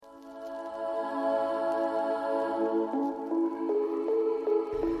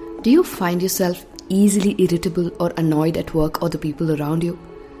Do you find yourself easily irritable or annoyed at work or the people around you?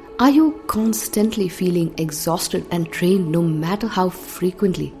 Are you constantly feeling exhausted and drained no matter how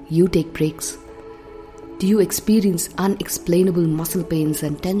frequently you take breaks? Do you experience unexplainable muscle pains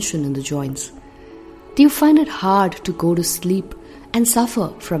and tension in the joints? Do you find it hard to go to sleep and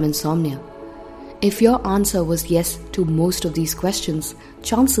suffer from insomnia? If your answer was yes to most of these questions,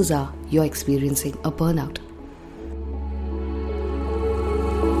 chances are you're experiencing a burnout.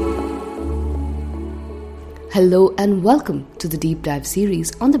 Hello and welcome to the Deep Dive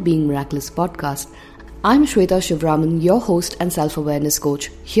series on the Being Miraculous podcast. I'm Shweta Shivraman, your host and self-awareness coach,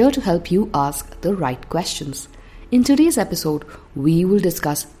 here to help you ask the right questions. In today's episode, we will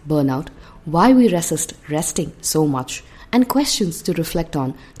discuss burnout, why we resist resting so much, and questions to reflect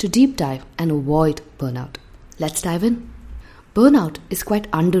on to deep dive and avoid burnout. Let's dive in. Burnout is quite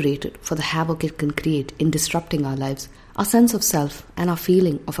underrated for the havoc it can create in disrupting our lives, our sense of self, and our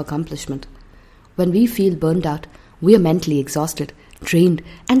feeling of accomplishment. When we feel burned out, we are mentally exhausted, drained,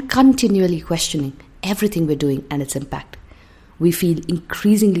 and continually questioning everything we're doing and its impact. We feel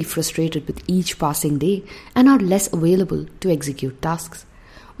increasingly frustrated with each passing day and are less available to execute tasks.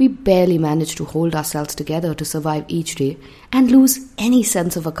 We barely manage to hold ourselves together to survive each day and lose any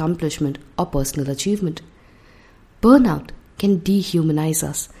sense of accomplishment or personal achievement. Burnout can dehumanize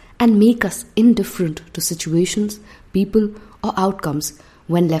us and make us indifferent to situations, people, or outcomes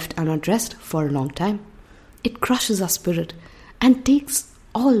when left unaddressed for a long time. It crushes our spirit and takes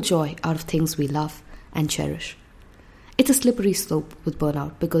all joy out of things we love and cherish. It's a slippery slope with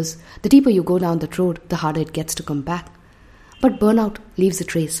burnout because the deeper you go down that road, the harder it gets to come back. But burnout leaves a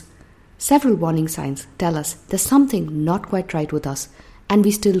trace. Several warning signs tell us there's something not quite right with us and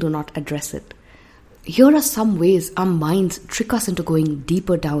we still do not address it. Here are some ways our minds trick us into going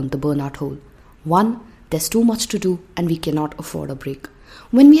deeper down the burnout hole. 1. There's too much to do and we cannot afford a break.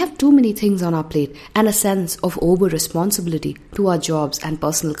 When we have too many things on our plate and a sense of over-responsibility to our jobs and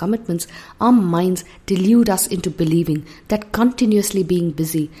personal commitments, our minds delude us into believing that continuously being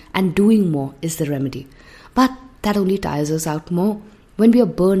busy and doing more is the remedy. But that only tires us out more. When we are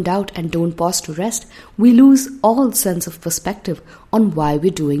burned out and don't pause to rest, we lose all sense of perspective on why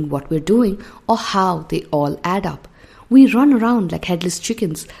we're doing what we're doing or how they all add up. We run around like headless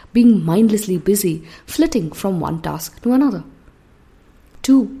chickens, being mindlessly busy, flitting from one task to another.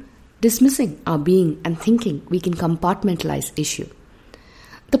 2. Dismissing our being and thinking we can compartmentalize issue.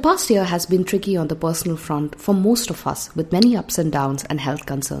 The past year has been tricky on the personal front for most of us with many ups and downs and health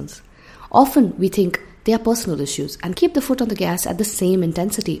concerns. Often we think they are personal issues and keep the foot on the gas at the same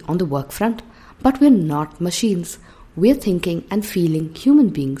intensity on the work front. But we're not machines. We're thinking and feeling human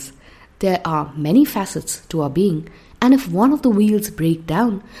beings. There are many facets to our being, and if one of the wheels break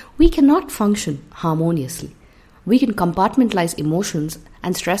down, we cannot function harmoniously. We can compartmentalize emotions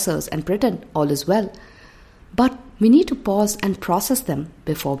and stressors and pretend all is well. But we need to pause and process them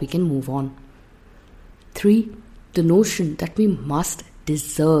before we can move on. 3. The notion that we must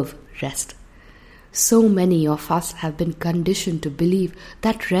deserve rest. So many of us have been conditioned to believe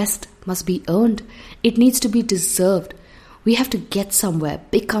that rest must be earned. It needs to be deserved. We have to get somewhere,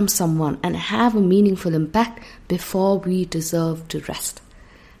 become someone, and have a meaningful impact before we deserve to rest.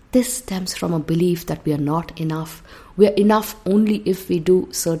 This stems from a belief that we are not enough. We are enough only if we do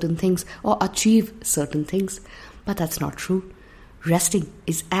certain things or achieve certain things. But that's not true. Resting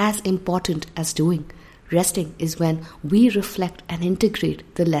is as important as doing. Resting is when we reflect and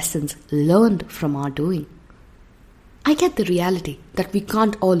integrate the lessons learned from our doing. I get the reality that we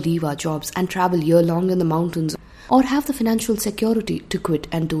can't all leave our jobs and travel year-long in the mountains or have the financial security to quit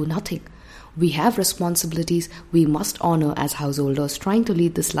and do nothing. We have responsibilities we must honor as householders trying to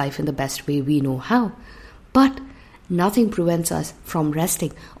lead this life in the best way we know how. But nothing prevents us from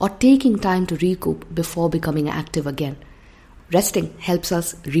resting or taking time to recoup before becoming active again. Resting helps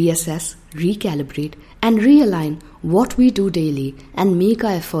us reassess, recalibrate, and realign what we do daily and make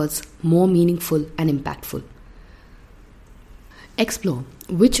our efforts more meaningful and impactful. Explore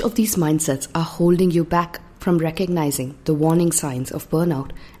which of these mindsets are holding you back from recognizing the warning signs of burnout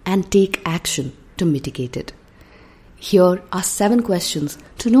and take action to mitigate it. Here are 7 questions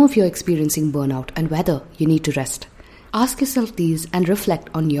to know if you're experiencing burnout and whether you need to rest. Ask yourself these and reflect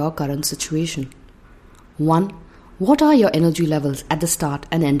on your current situation. 1. What are your energy levels at the start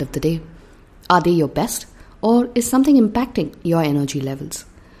and end of the day? Are they your best, or is something impacting your energy levels?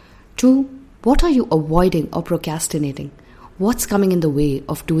 2. What are you avoiding or procrastinating? What's coming in the way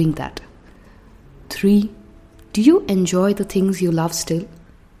of doing that? 3. Do you enjoy the things you love still?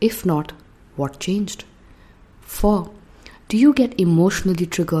 If not, what changed? 4. Do you get emotionally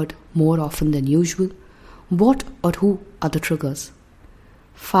triggered more often than usual? What or who are the triggers?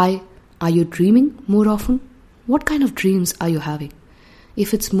 5. Are you dreaming more often? What kind of dreams are you having?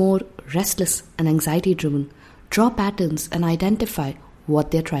 If it's more restless and anxiety driven, draw patterns and identify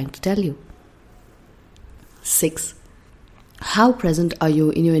what they're trying to tell you. 6. How present are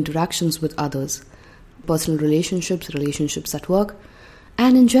you in your interactions with others? Personal relationships, relationships at work,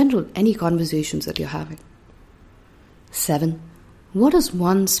 and in general, any conversations that you're having. 7. What is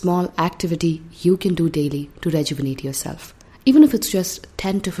one small activity you can do daily to rejuvenate yourself? Even if it's just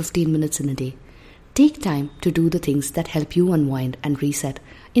 10 to 15 minutes in a day. Take time to do the things that help you unwind and reset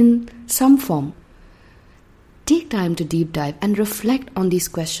in some form. Take time to deep dive and reflect on these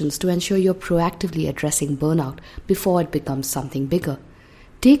questions to ensure you're proactively addressing burnout before it becomes something bigger.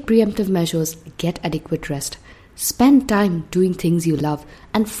 Take preemptive measures, get adequate rest, spend time doing things you love,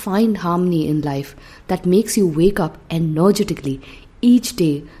 and find harmony in life that makes you wake up energetically each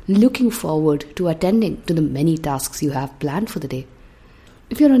day, looking forward to attending to the many tasks you have planned for the day.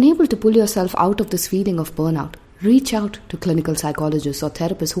 If you're unable to pull yourself out of this feeling of burnout, reach out to clinical psychologists or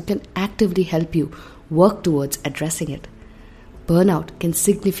therapists who can actively help you work towards addressing it. Burnout can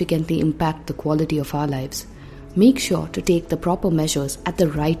significantly impact the quality of our lives. Make sure to take the proper measures at the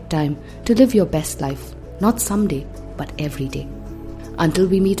right time to live your best life, not someday, but every day. Until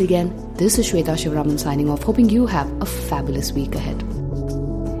we meet again, this is Shweta Shivraman signing off, hoping you have a fabulous week ahead.